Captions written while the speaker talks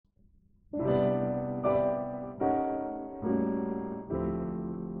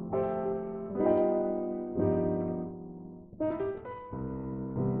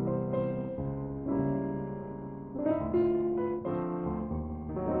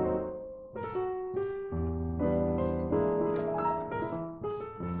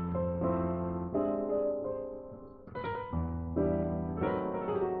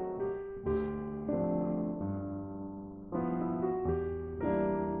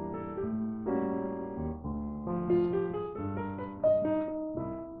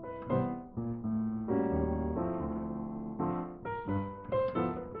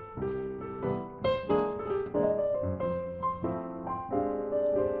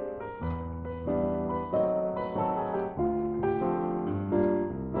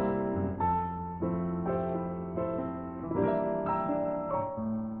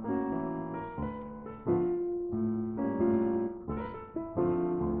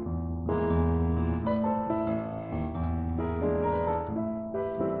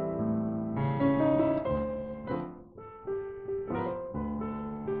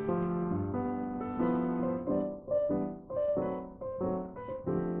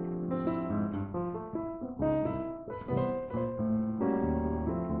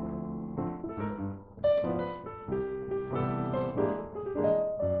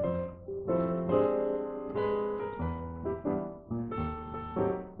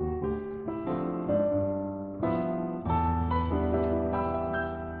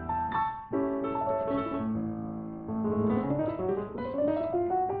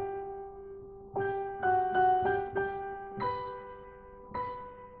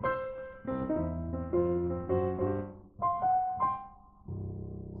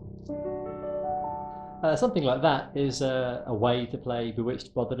Something like that is a way to play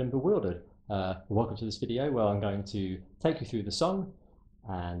Bewitched, Bothered and Bewildered. Welcome to this video where I'm going to take you through the song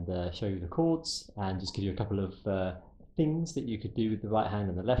and show you the chords and just give you a couple of things that you could do with the right hand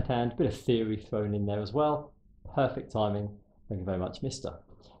and the left hand. A bit of theory thrown in there as well. Perfect timing. Thank you very much, mister.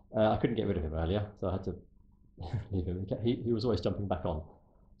 I couldn't get rid of him earlier, so I had to leave him. He was always jumping back on.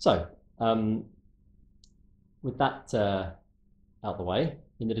 So, with that out the way,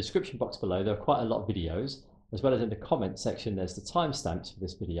 in the description box below there are quite a lot of videos, as well as in the comment section there's the timestamps for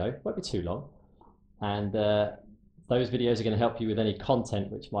this video. It won't be too long, and those videos are going to help you with any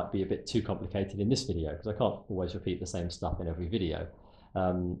content which might be a bit too complicated in this video, because I can't always repeat the same stuff in every video.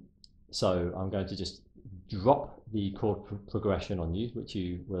 So I'm going to just drop the chord progression on you, which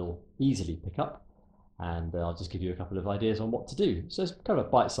you will easily pick up, and I'll just give you a couple of ideas on what to do. So it's kind of a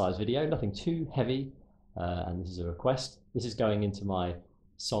bite-sized video, nothing too heavy, and this is a request. This is going into my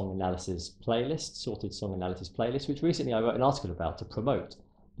song analysis playlist, sorted song analysis playlist, which recently I wrote an article about to promote,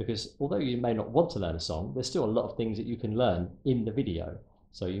 because although you may not want to learn a song, there's still a lot of things that you can learn in the video.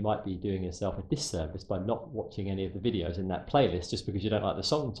 So you might be doing yourself a disservice by not watching any of the videos in that playlist just because you don't like the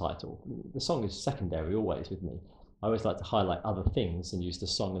song title. The song is secondary always with me. I always like to highlight other things and use the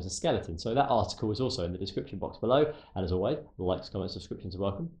song as a skeleton. So that article is also in the description box below. And as always, likes, comments, subscriptions are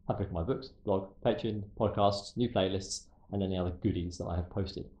welcome. Have a look at my books, blog, Patreon, podcasts, new playlists, and any other goodies that I have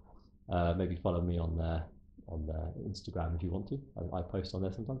posted. Maybe follow me on Instagram if you want to. I post on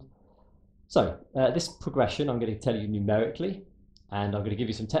there sometimes. So this progression I'm going to tell you numerically, and I'm going to give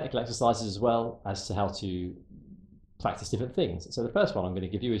you some technical exercises as well as to how to practice different things. So the first one I'm going to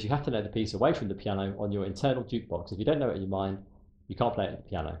give you is you have to know the piece away from the piano on your internal jukebox. If you don't know it in your mind, you can't play it at the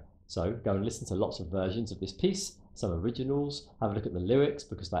piano. So go and listen to lots of versions of this piece, some originals, have a look at the lyrics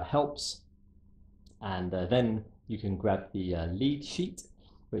because that helps. And then you can grab the lead sheet,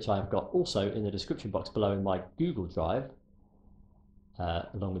 which I've got also in the description box below in my Google Drive,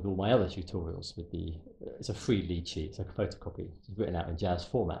 along with all my other tutorials. It's a free lead sheet, it's like a photocopy. It's written out in jazz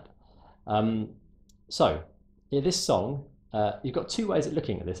format. So in this song, you've got two ways of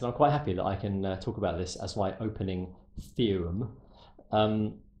looking at this, and I'm quite happy that I can talk about this as my opening theorem.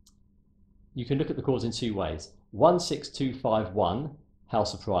 You can look at the chords in two ways. 1, 6, 2, 5, 1, how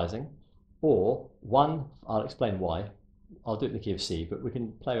surprising, or 1, I'll explain why. I'll do it in the key of C, but we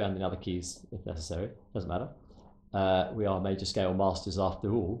can play around in other keys if necessary, doesn't matter. We are major scale masters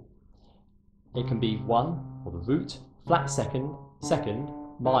after all. It can be 1, or the root, flat second, second,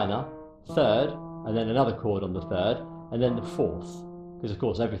 minor, third, and then another chord on the third, and then the fourth, because of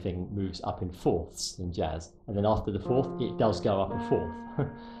course everything moves up in fourths in jazz, and then after the fourth it does go up a fourth.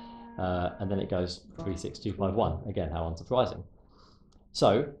 And then it goes 3, 6, 2, 5, 1, again, how unsurprising.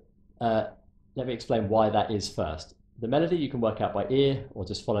 So let me explain why that is first. The melody you can work out by ear or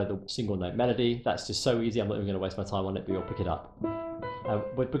just follow the single note melody. That's just so easy, I'm not even going to waste my time on it, but you'll pick it up.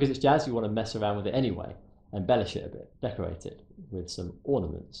 But because it's jazz, you want to mess around with it anyway, embellish it a bit, decorate it with some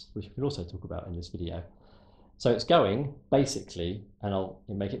ornaments, which we can also talk about in this video. So it's going basically, and I'll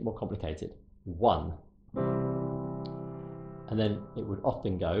make it more complicated, 1. And then it would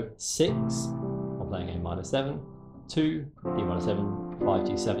often go 6, I'm playing A minor 7, 2, D minor 7, 5,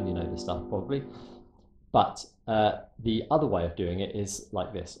 G7, you know this stuff probably. But the other way of doing it is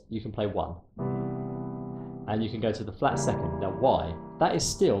like this. You can play 1, and you can go to the flat second. Now why? That is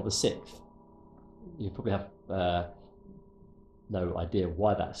still the 6th. You probably have no idea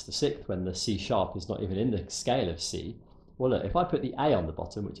why that's the 6th when the C sharp is not even in the scale of C. Well look, if I put the A on the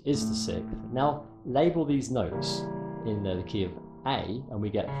bottom, which is the 6th, now label these notes in the key of A, and we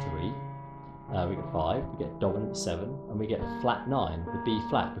get 3, we get 5, we get dominant 7, and we get flat 9, the B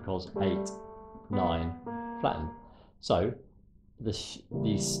flat, because 8, 9, flattened. So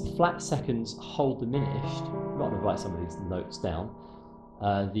these flat seconds whole diminished. I'm not going to write some of these notes down.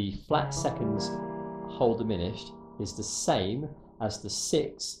 The flat seconds whole diminished is the same as the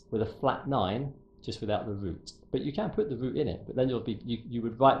 6 with a flat 9, just without the root. But you can put the root in it, but then you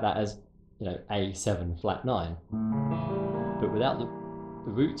would write that as, you know, A7 flat 9. But without the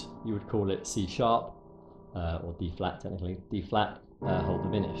root, you would call it C sharp, or D flat technically, D flat whole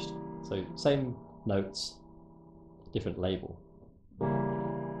diminished. So same notes, different label.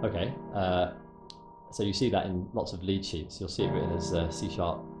 Okay, so you see that in lots of lead sheets. You'll see it written as C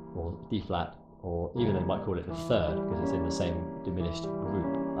sharp or D flat, or even they might call it the third because it's in the same diminished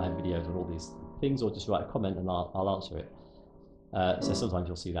group. I have videos on all these things, or just write a comment and I'll answer it. So sometimes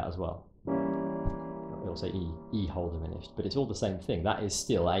you'll see that as well. It'll say E whole diminished, but it's all the same thing. That is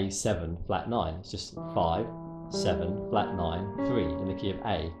still A7 flat 9. It's just 5, 7, flat 9, 3 in the key of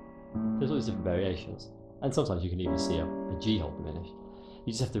A. There's all these different variations, and sometimes you can even see a G whole diminished.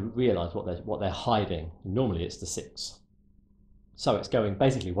 You just have to realise what they're hiding. Normally it's the 6. So it's going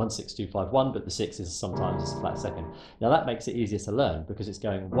basically 1 6 2 5 1, but the 6 is sometimes a flat second. Now that makes it easier to learn because it's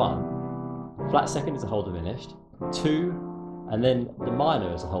going 1, flat second is a whole diminished, 2, and then the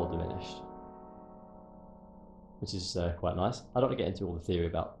minor is a whole diminished, which is quite nice. I don't want to get into all the theory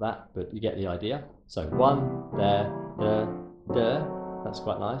about that, but you get the idea. So 1, there, that's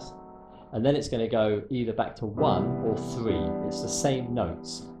quite nice. And then it's going to go either back to 1 or 3. It's the same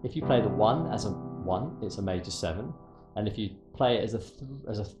notes. If you play the 1 as a 1, it's a major 7. And if you play it as a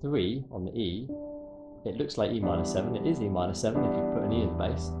 3 on the E, it looks like E minor 7. It is E minor 7 if you put an E in the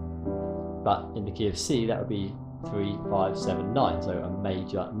bass. But in the key of C, that would be 3, 5, 7, 9. So a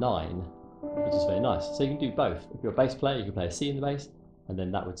major 9, which is very nice. So you can do both. If you're a bass player, you can play a C in the bass, and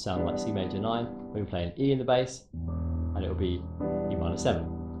then that would sound like C major 9. Or you can play an E in the bass, and it will be E minor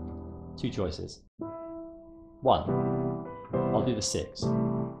 7. 2 choices. 1, I'll do the 6.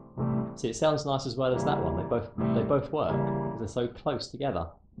 See, it sounds nice as well as that one. They both work because they're so close together.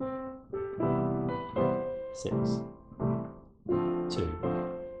 6, 2,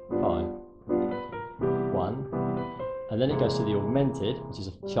 5, 1, and then it goes to the augmented, which is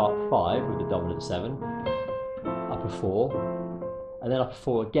a sharp 5 with the dominant 7, upper 4, and then upper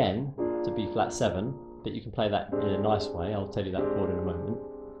 4 again to B flat 7. But you can play that in a nice way. I'll tell you that chord in a moment.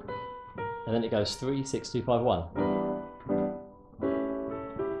 And then it goes 3 6 2 5 1.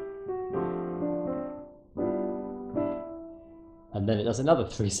 And then it does another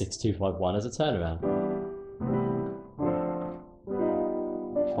 3 6 2 5 1 as a turnaround.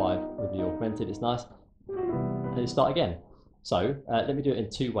 5 with the augmented, it's nice. And you start again. So let me do it in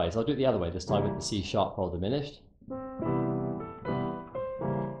 2 ways. I'll do it the other way this time with the C sharp whole diminished.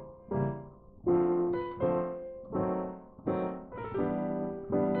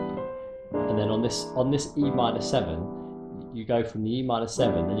 And then on this E minor 7, you go from the E minor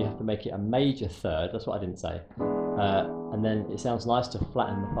 7, then you have to make it a major 3rd. That's what I didn't say. And then it sounds nice to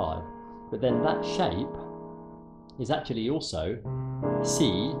flatten the 5. But then that shape is actually also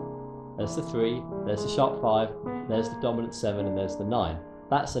C, there's the 3, there's the sharp 5, there's the dominant 7, and there's the 9.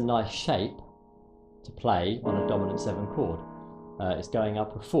 That's a nice shape to play on a dominant 7 chord. It's going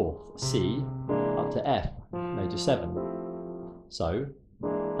up a 4th, C, up to F, major 7. So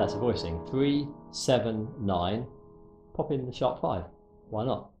that's a voicing. 3, 7, 9, pop in the sharp 5. Why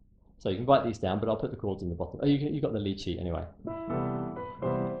not? So you can write these down, but I'll put the chords in the bottom. Oh, you've got the lead sheet anyway. 4,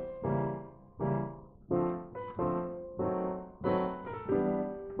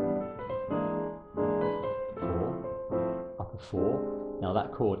 upper 4. Now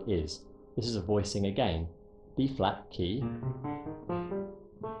that chord is, this is a voicing again. B flat key,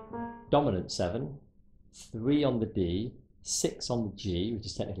 dominant 7, 3 on the D, 6 on the G, which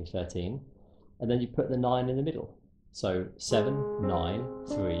is technically 13, and then you put the 9 in the middle. So 7, 9,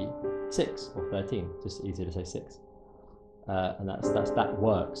 3, 6, or 13, just easier to say 6. And that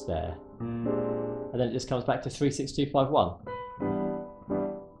works there. And then it just comes back to 3, 6, 2, 5, 1.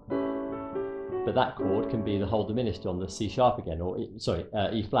 But that chord can be the whole diminished on the C sharp again, or E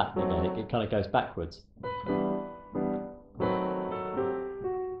flat again. It kind of goes backwards.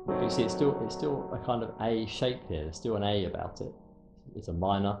 But you see, it's still a kind of A shape here. There's still an A about it. It's a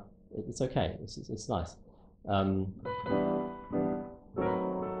minor. It's okay. It's nice. 2,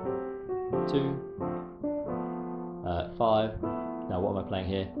 uh, 5. Now what am I playing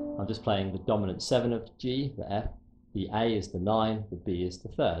here? I'm just playing the dominant 7 of G, the F. The A is the 9. The B is the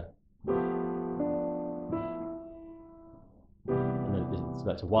 3rd. And then it's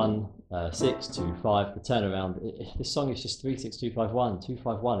back to 1, 6, 2, 5. The turnaround. This song is just 3, 6, 2, 5, 1, 2,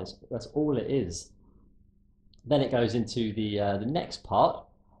 5, 1. That's all it is. Then it goes into the next part,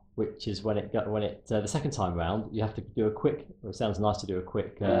 which is when the second time round, you have to do a quick, it sounds nice to do a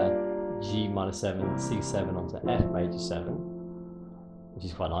quick G minor 7, C7 onto F major 7, which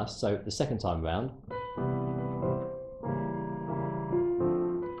is quite nice. So the second time round,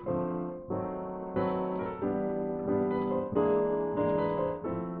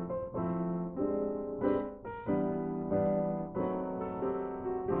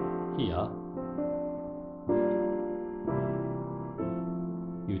 here,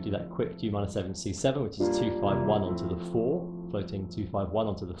 you would do that quick G minor 7 C7, which is 2 5 1 onto the 4, floating 2 5 1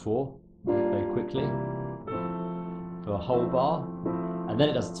 onto the 4 very quickly for a whole bar, and then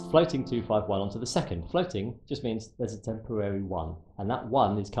it does floating 2 5 1 onto the second. Floating just means there's a temporary 1, and that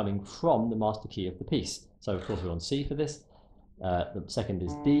 1 is coming from the master key of the piece. So of course we're on C for this. The second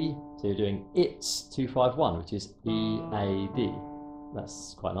is D, so you're doing it's 2 5 1, which is E A D.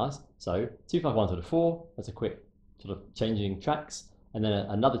 That's quite nice. So 2 5 1 to the 4. That's a quick sort of changing tracks. And then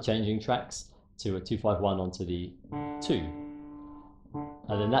another changing tracks to a 2 5 1 onto the 2.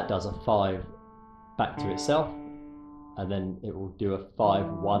 and then that does a 5 back to itself, and then it will do a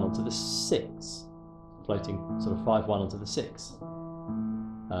 5-1 onto the 6, floating sort of 5-1 onto the 6,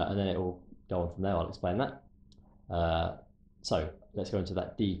 and then it will go on from there. I'll explain that. So let's go into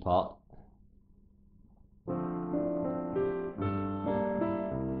that D part.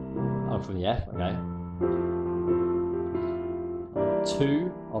 Oh, from the F, okay.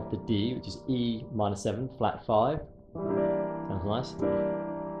 2 of the D, which is E minor 7, flat 5. Sounds nice.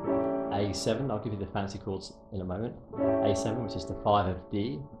 A7, I'll give you the fancy chords in a moment. A7, which is the 5 of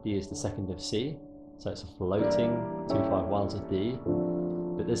D. D is the 2nd of C. So it's a floating 2-5-1 to D.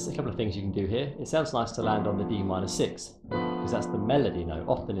 But there's a couple of things you can do here. It sounds nice to land on the D minor 6, because that's the melody note.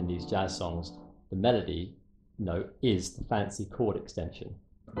 Often in these jazz songs, the melody note is the fancy chord extension.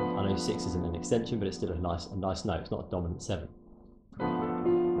 I know 6 isn't an extension, but it's still a nice note. It's not a dominant 7. So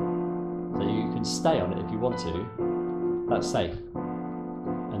you can stay on it if you want to. That's safe.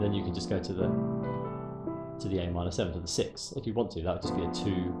 And then you can just go to the A minor 7, to the 6. If you want to, that would just be a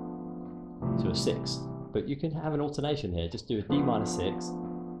 2 to a 6. But you can have an alternation here. Just do a D minor 6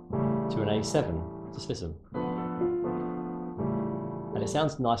 to an A7. Just listen. And it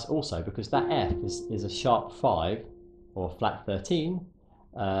sounds nice also because that F is a sharp 5 or a flat 13,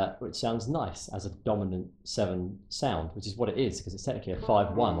 which sounds nice as a dominant 7 sound, which is what it is, because it's technically a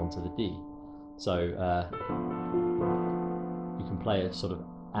 5-1 onto the D. So you can play a sort of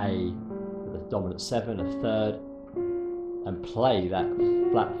A with a dominant 7, a 3rd, and play that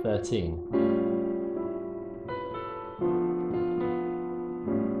flat 13.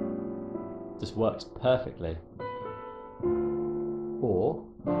 Just works perfectly. Or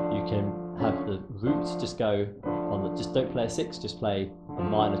you can have the root just go on the, just don't play a 6, just play a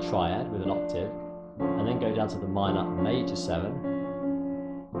minor triad with an octave, and then go down to the minor major 7,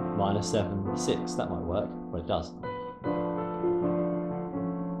 minor 7, 6. That might work. Well, it does.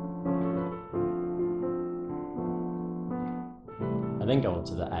 And then go on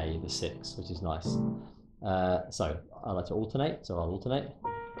to the A, the 6, which is nice. So I like to alternate, so I'll alternate.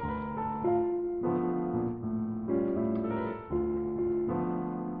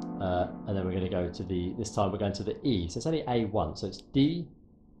 And then we're going to go to the, this time we're going to the E. So it's only A1, so it's D,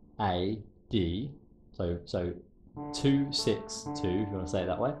 A, D. So 2, 6, 2, if you want to say it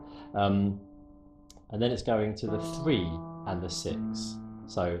that way. And then it's going to the 3 and the 6.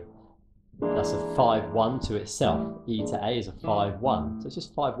 So that's a 5-1 to itself. E to A is a 5-1. So it's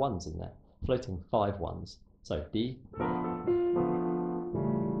just 5 1s in there, floating 5 1s. So D,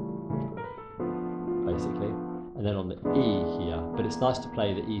 basically. And then on the E here, but it's nice to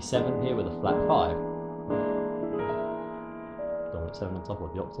play the E7 here with a flat 5. Dominant 7 on top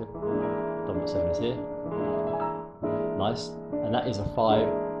of the octave. Dominant 7 is here. Nice. And that is a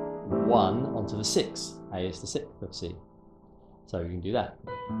 5-1 onto the 6. A is the 6th of C. So you can do that.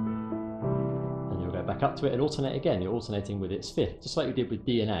 And you'll go back up to it and alternate again. You're alternating with its 5th. Just like you did with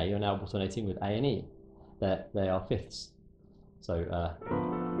D and A, you're now alternating with A and E. They are 5ths. So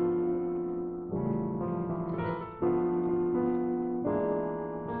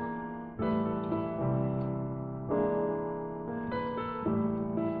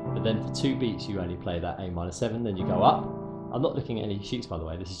then for 2 beats you only play that A minor 7, then you go up. I'm not looking at any sheets, by the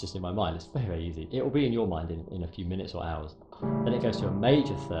way, this is just in my mind. It's very, very easy. It will be in your mind in a few minutes or hours. Then it goes to a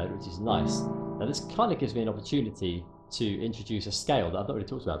major 3rd, which is nice. Now this kind of gives me an opportunity to introduce a scale that I've not really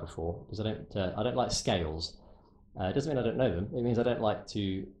talked about before, because I don't like scales. It doesn't mean I don't know them, it means I don't like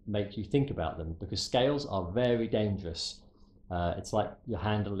to make you think about them, because scales are very dangerous. It's like you're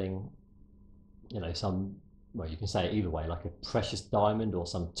handling, you know, some, well, you can say it either way, like a precious diamond or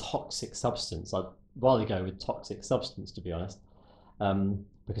some toxic substance. I'd rather go with toxic substance, to be honest,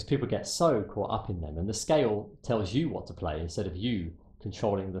 because people get so caught up in them, and the scale tells you what to play instead of you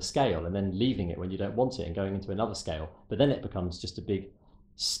controlling the scale and then leaving it when you don't want it and going into another scale. But then it becomes just a big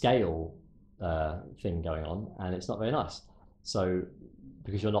scale thing going on, and it's not very nice. So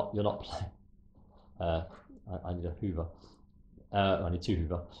because you're not playing, I need a Hoover. I need 2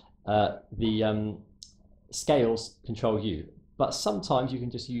 Hoover. Scales control you, but sometimes you can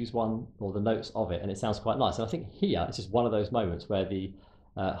just use one or the notes of it and it sounds quite nice. And I think here it's just one of those moments where the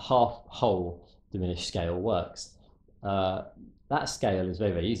half whole diminished scale works. That scale is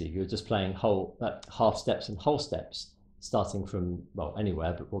very, very easy. You're just playing whole half steps and whole steps, starting from, well,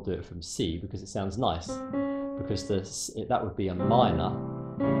 anywhere, but we'll do it from C because it sounds nice, because that would be a minor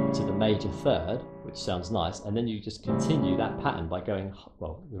to the major 3rd, which sounds nice, and then you just continue that pattern by going,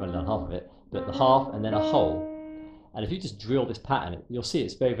 well, we've only done half of it, but the half and then a whole. And if you just drill this pattern, you'll see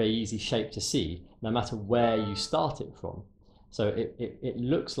it's very, very easy shape to see, no matter where you start it from. So it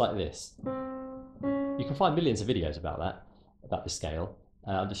looks like this. You can find millions of videos about that, about this scale.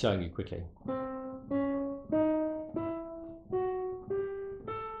 I'm just showing you quickly.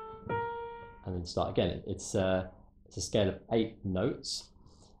 And then start again. It's a scale of 8 notes,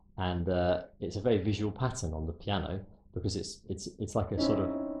 and it's a very visual pattern on the piano because it's like a sort of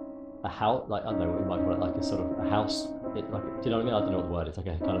a house, like I don't know what you might call it, like a sort of a house. Do you know what I mean? I don't know what the word is. Like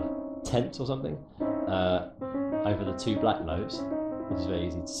a kind of tent or something over the 2 black notes, which is very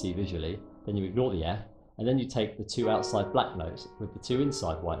easy to see visually. Then you ignore the F, and then you take the 2 outside black notes with the 2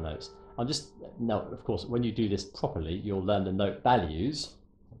 inside white notes. Now, of course, when you do this properly, you'll learn the note values: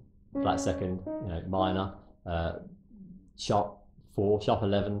 flat second, minor, sharp 4, sharp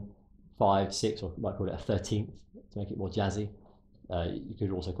 11, 5, 6, or you might call it a 13th to make it more jazzy. You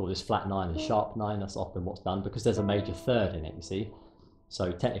could also call this flat 9 and sharp 9. That's often what's done because there's a major third in it, you see.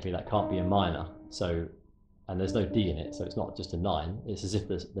 So technically that can't be a minor. And there's no D in it, so it's not just a 9. It's as if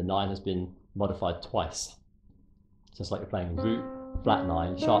the 9 has been modified twice. So it's like you're playing root, flat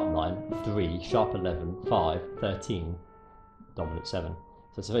 9, sharp 9, 3, sharp 11, 5, 13, dominant 7.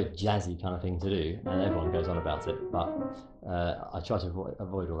 So it's a very jazzy kind of thing to do, and everyone goes on about it, but I try to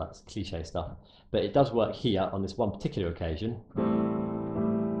avoid all that cliche stuff. But it does work here on this one particular occasion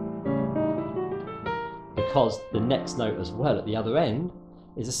because the next note as well at the other end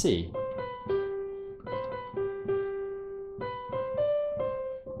is a C.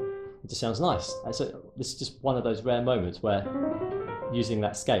 It just sounds nice. So this is just one of those rare moments where using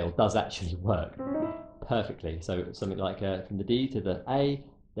that scale does actually work perfectly. So something like from the D to the A,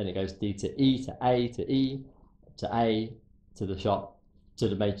 then it goes D to E to A to E to A to the sharp to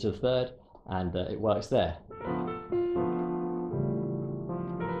the major third, and it works there.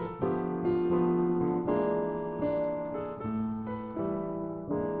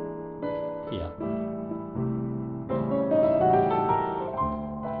 Here.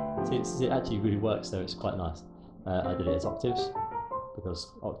 See, it actually really works though. It's quite nice. I did it as octaves,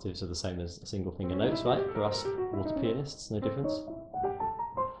 because octaves are the same as single finger notes, right? For us water pianists, no difference.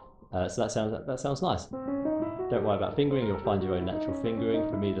 So that sounds nice. Don't worry about fingering, you'll find your own natural fingering.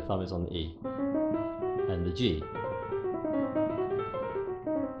 For me, the thumb is on the E and the G.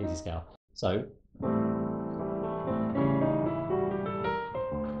 Easy scale. So,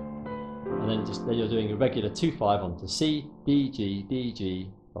 and then you're doing a regular 2/5 onto C, D, G, D,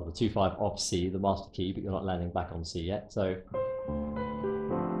 G, well, the 2/5 of C, the master key, but you're not landing back on C yet. So,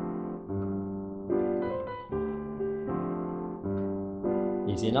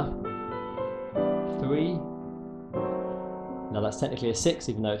 easy enough. 3. Now that's technically a 6,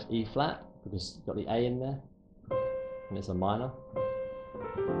 even though it's E flat, because you've got the A in there, and it's a minor.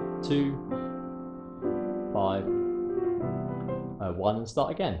 2, 5, 1, and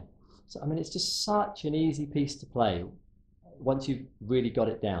start again. So I mean, it's just such an easy piece to play once you've really got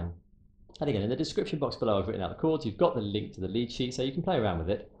it down. And again, in the description box below, I've written out the chords. You've got the link to the lead sheet, so you can play around with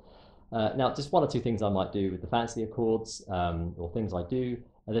it. Now, just 1 or 2 things I might do with the fancier chords, or things I do.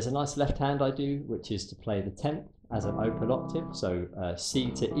 There's a nice left hand I do, which is to play the 10th as an open octave. So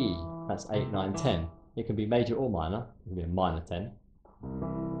C to E, that's 8, 9, 10. It can be major or minor. It can be a minor 10.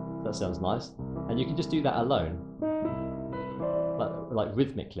 That sounds nice. And you can just do that alone, like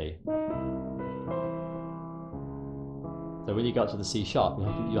rhythmically. So when you go up to the C sharp,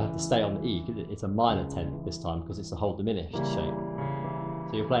 you have to stay on the E, because it's a minor 10th this time, because it's a whole diminished shape.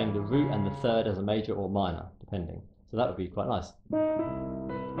 So you're playing the root and the third as a major or minor, depending. So that would be quite nice.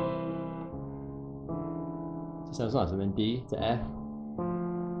 So sounds nice. And then D to F,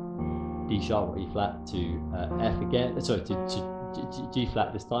 D sharp or E flat to F again. Sorry, to G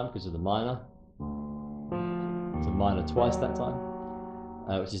flat this time because of the minor. It's a minor twice that time,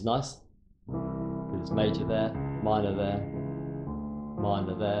 which is nice because it's major there, minor there,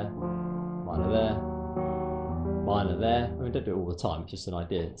 minor there, minor there, minor there. I mean, don't do it all the time. It's just an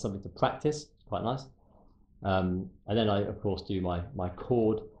idea. It's something to practice. It's quite nice. And then I, of course, do my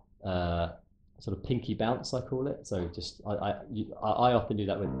chord sort of pinky bounce, I call it. So just I often do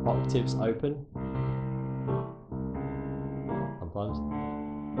that with octaves open. Sometimes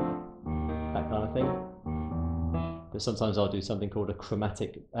that kind of thing. But sometimes I'll do something called a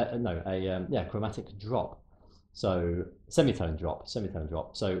chromatic, chromatic drop. So semitone drop.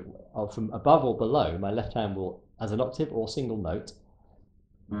 So from above or below, my left hand will, as an octave or single note,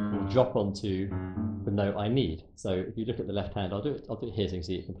 will drop onto the note I need. So if you look at the left hand, I'll do it here so you can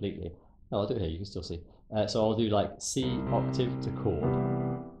see it completely. No, I'll do it here, you can still see. So I'll do like C octave to chord,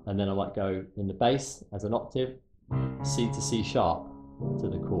 and then I might go in the bass as an octave, C to C sharp to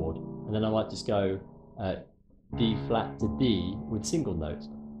the chord, and then I might just go D flat to D with single note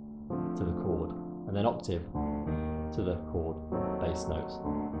to the chord, and then octave to the chord, bass notes.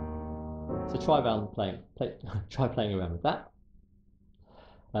 So try playing around with that.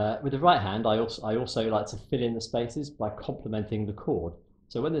 With the right hand, I also like to fill in the spaces by complementing the chord.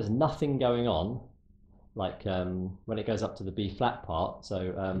 So when there's nothing going on, like when it goes up to the B flat part,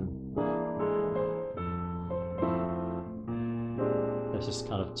 so there's just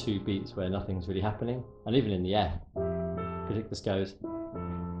kind of 2 beats where nothing's really happening, and even in the F, because it just goes,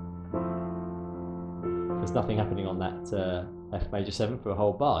 there's nothing happening on that F major 7 for a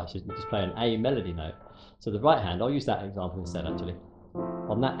whole bar. You just play an A melody note. So the right hand, I'll use that example instead actually.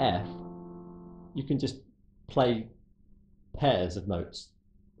 On that F, you can just play pairs of notes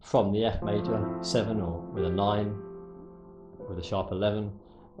from the F major 7, or with a 9, with a sharp 11,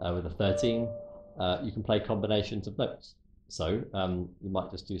 with a 13. You can play combinations of notes. So you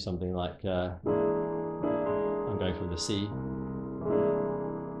might just do something like, I'm going from the C,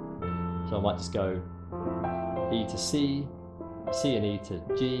 so I might just go E to C, C and E to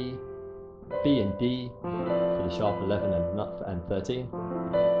G, B and D for the sharp 11 and 13,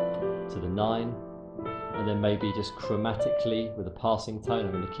 to the 9, and then maybe just chromatically with a passing tone.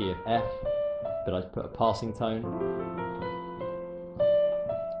 I'm in the key of F, but I put a passing tone,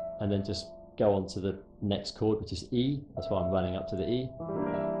 and then just go on to the next chord, which is E. That's why I'm running up to the E.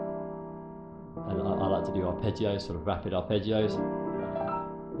 And I like to do arpeggios, sort of rapid arpeggios.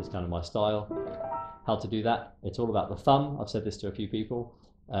 That's kind of my style. How to do that? It's all about the thumb. I've said this to a few people.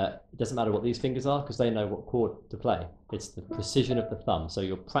 It doesn't matter what these fingers are, because they know what chord to play. It's the precision of the thumb. So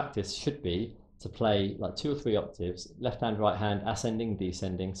your practice should be to play like 2 or 3 octaves, left hand, right hand, ascending,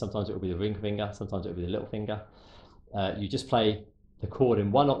 descending. Sometimes it will be the ring finger, sometimes it will be the little finger. You just play the chord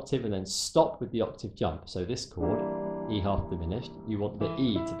in 1 octave and then stop with the octave jump. So this chord, E half diminished, you want the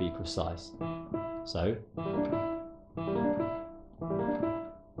E to be precise. So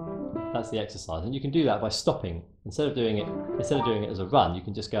that's the exercise, and you can do that by stopping. Instead of doing it as a run, you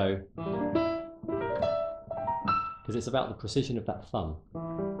can just go, because it's about the precision of that thumb.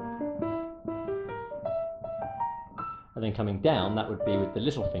 And then coming down, that would be with the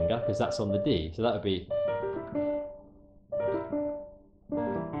little finger, because that's on the D. So that would be,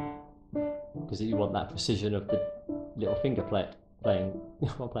 because you want that precision of the little finger playing.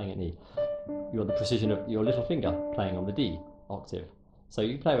 I'm playing an E. You want the precision of your little finger playing on the D octave. So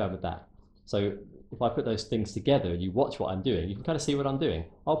you play around with that. So if I put those things together and you watch what I'm doing, you can kind of see what I'm doing.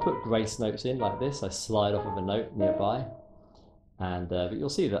 I'll put grace notes in like this. I slide off of a note nearby. And but you'll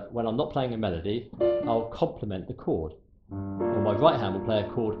see that when I'm not playing a melody, I'll complement the chord. And my right hand will play a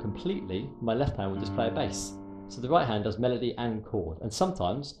chord completely. My left hand will just play a bass. So the right hand does melody and chord. And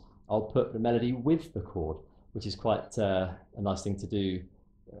sometimes I'll put the melody with the chord, which is quite a nice thing to do.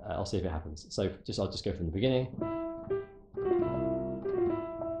 I'll see if it happens. So I'll just go from the beginning.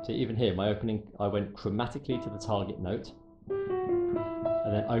 So even here, my opening, I went chromatically to the target note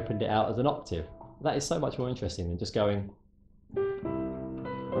and then opened it out as an octave. That is so much more interesting than just going,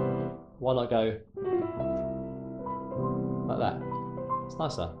 why not go like that? It's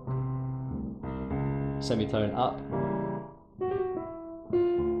nicer. Semitone up.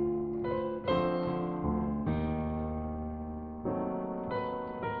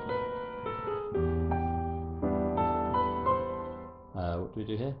 What do we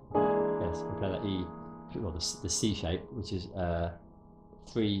do here? Yes, we play that E, well, the C shape, which is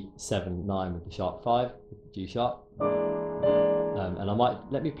 3, 7, 9 with the sharp 5, with the G sharp. And I might,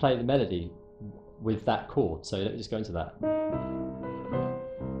 let me play the melody with that chord. So let me just go into that.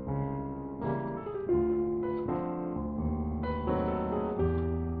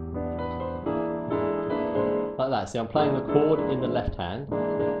 Like that. See, I'm playing the chord in the left hand.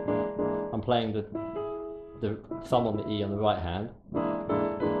 I'm playing the thumb on the E on the right hand,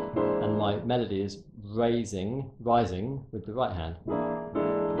 and my melody is rising with the right hand.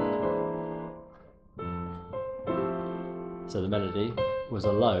 So the melody was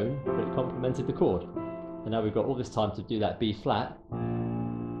alone, but it complemented the chord. And now we've got all this time to do that B flat. So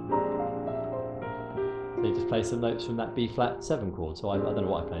you just play some notes from that B flat 7 chord. So I don't know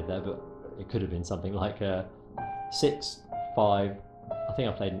what I played there, but it could have been something like 6, 5, I think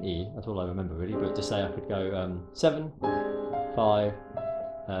I played an E, that's all I remember really, but just say I could go 7, 5,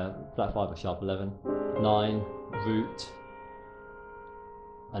 flat 5 or sharp 11, 9, root,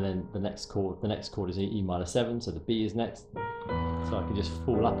 and then the next chord is E minor 7, so the B is next, so I can just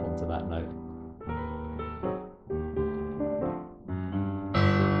fall up onto that note.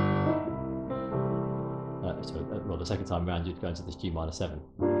 Well, the second time around you'd go into this G minor 7.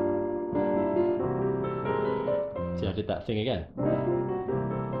 See, I did that thing again.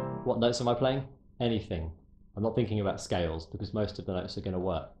 What notes am I playing? Anything. I'm not thinking about scales because most of the notes are going to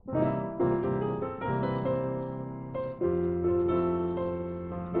work.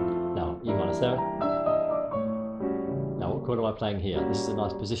 Now, E minor 7. Now, what chord am I playing here? This is a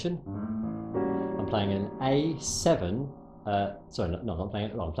nice position. I'm playing an A7. Sorry, no, I'm not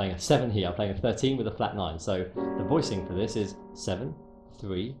playing it. Well, I'm playing a 7 here. I'm playing a 13 with a flat 9. So the voicing for this is 7,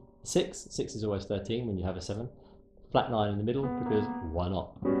 3, 6. 6 is always 13 when you have a 7. Flat 9 in the middle, because why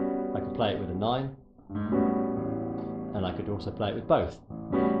not? I could play it with a 9, and I could also play it with both,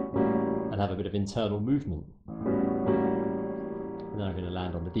 and have a bit of internal movement. And then I'm going to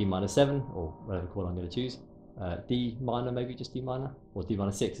land on the D minor 7, or whatever chord I'm going to choose. D minor, maybe just D minor, or D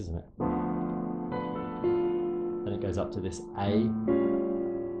minor 6, isn't it? Then it goes up to this A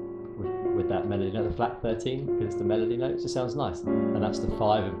with that melody note, the flat 13, because it's the melody note. It just sounds nice. And that's the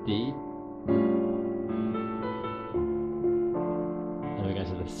 5 of D. And we go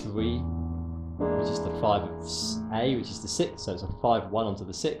to the 3, which is the 5 of A, which is the 6. So it's a 5-1 onto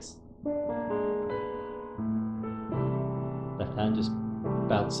the 6. Left hand just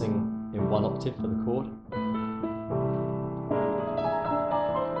bouncing in 1 octave for the chord.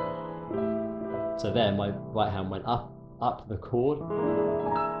 So there, my right hand went up the chord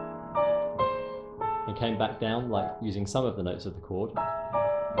and came back down, like using some of the notes of the chord.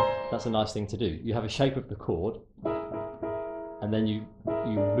 That's a nice thing to do. You have a shape of the chord, and then you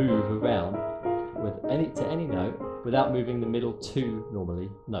move around with to any note without moving the middle 2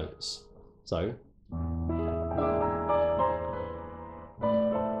 normally notes. So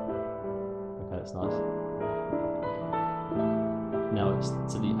okay, that's nice. Now it's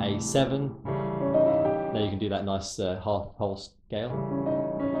to the A7. Now you can do that nice half-whole scale.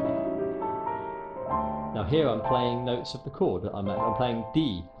 Now here I'm playing notes of the chord. I'm playing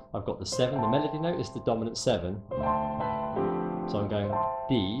D. I've got the 7. The melody note is the dominant 7. So I'm going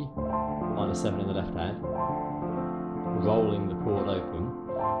D minor 7 in the left hand, rolling the chord open.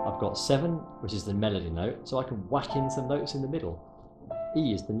 I've got 7, which is the melody note, so I can whack in some notes in the middle.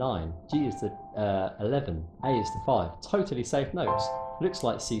 E is the 9, G is the 11, A is the 5. Totally safe notes. Looks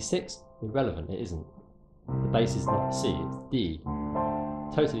like C6, irrelevant, it isn't. The bass is not C, it's D.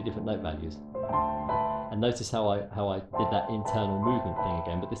 Totally different note values. And notice how I did that internal movement thing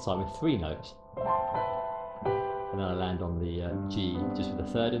again, but this time with 3 notes. And then I land on the G just with a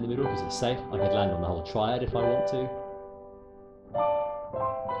 3rd in the middle because it's safe. I could land on the whole triad if I want to.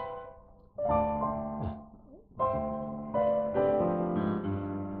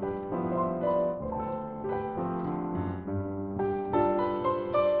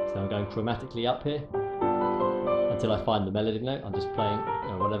 So I'm going chromatically up here until I find the melody note. I'm just playing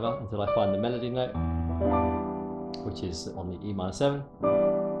whatever until I find the melody note, which is on the E minor 7.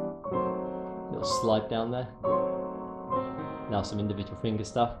 Little slide down there. Now some individual finger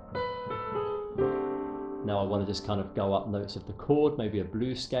stuff. Now I want to just kind of go up notes of the chord, maybe a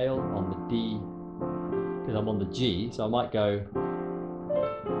blues scale on the D, because I'm on the G, so I might go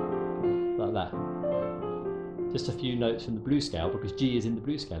like that. Just a few notes from the blues scale, because G is in the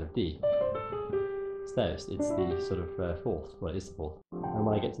blues scale of D. It's there, it's the sort of 4th, well it is the 4th. And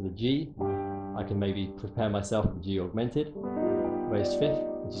when I get to the G, I can maybe prepare myself for the G augmented, raised 5th,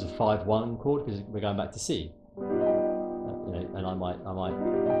 which is a 5-1 chord, because we're going back to C. And I might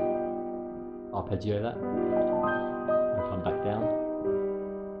arpeggio that and come back down.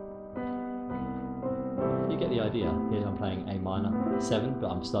 You get the idea. Here I'm playing A minor 7, but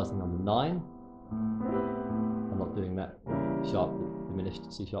I'm starting on the 9. I'm not doing that sharp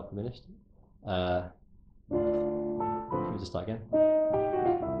diminished, C sharp diminished. Let me just start again.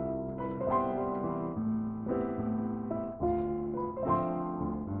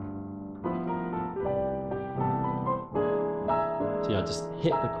 I just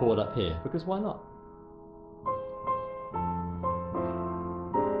hit the chord up here, because why not?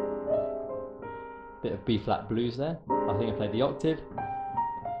 Bit of B flat blues there. I think I played the octave.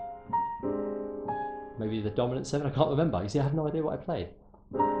 Maybe the dominant 7, I can't remember. You see, I have no idea what I played.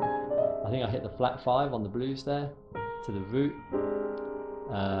 I think I hit the flat 5 on the blues there, to the root.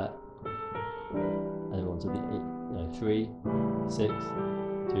 And then on to the 3, 6,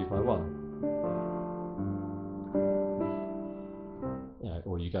 2, 5, 1.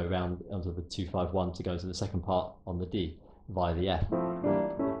 Or you go round onto the 2-5-1 to go to the second part on the D via the F.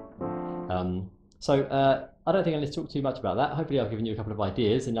 So I don't think I need to talk too much about that. Hopefully I've given you a couple of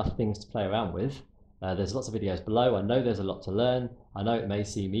ideas, enough things to play around with. There's lots of videos below. I know there's a lot to learn. I know it may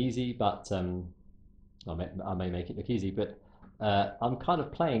seem easy, but I may make it look easy, but I'm kind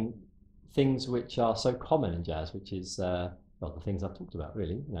of playing things which are so common in jazz, which is well, the things I've talked about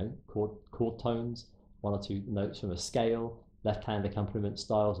really. Chord tones, 1 or 2 notes from a scale. Left-hand accompaniment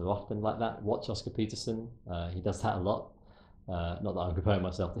styles are often like that. Watch Oscar Peterson, he does that a lot. Not that I'm comparing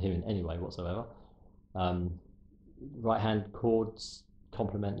myself to him in any way whatsoever. Right-hand chords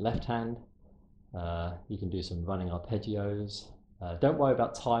complement left-hand. You can do some running arpeggios. Don't worry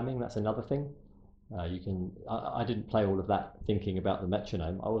about timing, that's another thing. I didn't play all of that thinking about the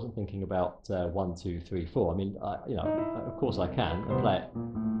metronome. I wasn't thinking about 1, 2, 3, 4. I mean, you know, of course I can and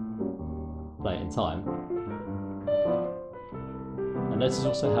play it in time. And this is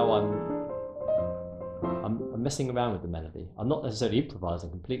also how I'm messing around with the melody. I'm not necessarily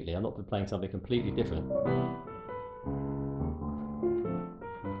improvising completely. I'm not playing something completely different.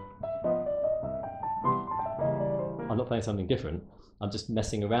 I'm not playing something different. I'm just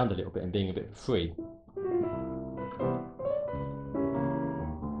messing around a little bit and being a bit free.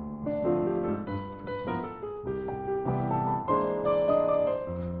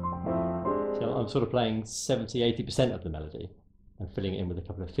 So I'm sort of playing 70–80% of the melody and filling it in with a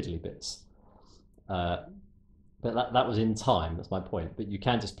couple of fiddly bits. But that was in time, that's my point. But you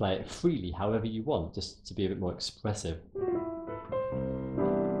can just play it freely however you want, just to be a bit more expressive.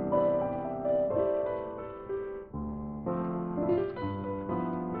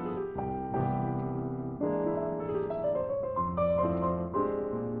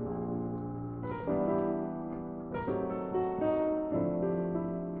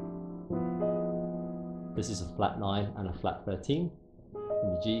 This is a flat 9 and a flat 13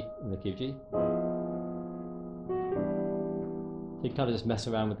 in the key of G. So you kind of just mess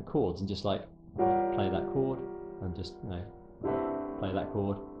around with the chords and just like play that chord and just, you know, play that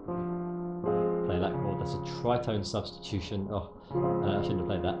chord, play that chord. That's a tritone substitution. Oh, I shouldn't have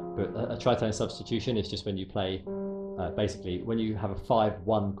played that. But a tritone substitution is just when you play, basically, when you have a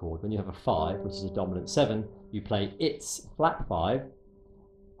 5–1 chord. When you have a 5, which is a dominant 7, you play its flat 5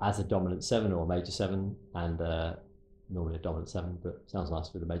 as a dominant 7 or a major 7, and normally a dominant 7, but sounds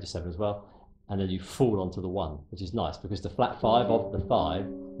nice with a major 7 as well. And then you fall onto the 1, which is nice because the flat 5 of the 5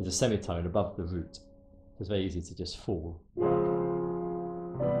 is a semitone above the root. So it's very easy to just fall.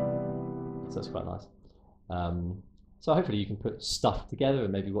 So that's quite nice. So hopefully you can put stuff together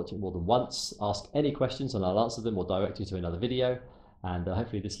and maybe watch it more than once. Ask any questions and I'll answer them or direct you to another video. And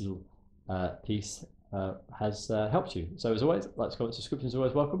hopefully this little piece has helped you. So as always, likes, comments, subscriptions are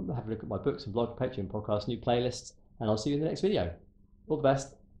always welcome. Have a look at my books and blog, Patreon, podcast, new playlists, and I'll see you in the next video. All the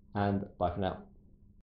best, and bye for now.